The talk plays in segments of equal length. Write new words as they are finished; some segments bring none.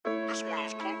This one of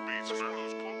those Cloak beats, man.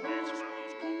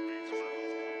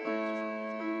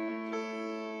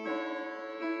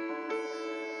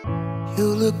 You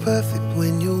look perfect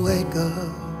when you wake up.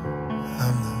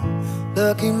 I'm the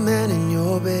lucky man in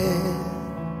your bed.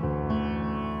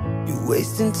 You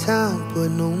wasting time, put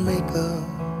no makeup.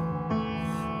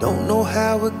 Don't know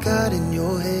how it got in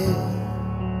your head.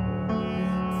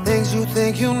 Things you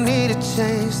think you need to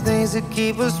change, things that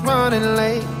keep us running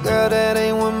late. Girl, that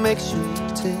ain't what makes you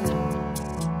tick.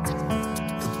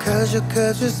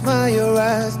 Cause you smile, your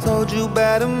eyes told you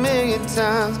about 1,000,000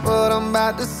 times, but I'm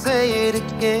about to say it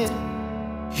again.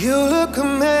 You look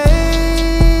amazing.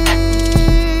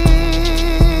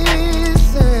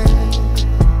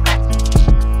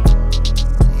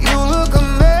 You look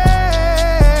amazing.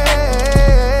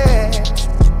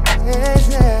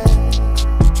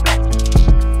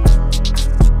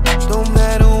 Don't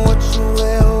matter what you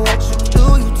wear or what you do,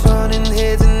 you turning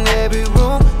heads in every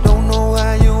room. Don't know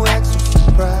why you act so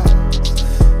surprised.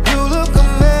 You look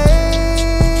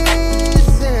amazing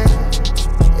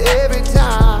every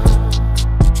time.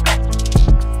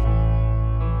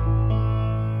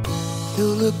 You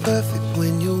look perfect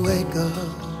when you wake up.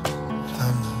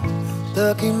 I'm the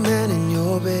lucky man in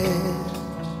your bed.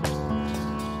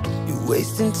 You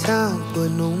wasting time, but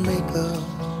no makeup.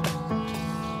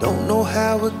 Don't know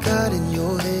how it got in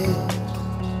your head.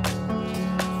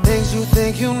 Things you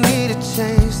think you need to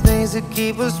change, things that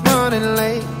keep us running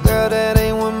late. Girl, that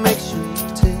ain't what makes you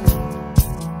tick.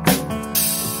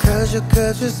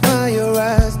 Cause you smile, your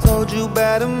eyes told you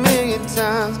about 1,000,000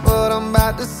 times, but I'm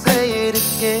about to say it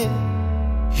again.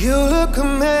 You look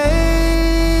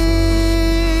amazing.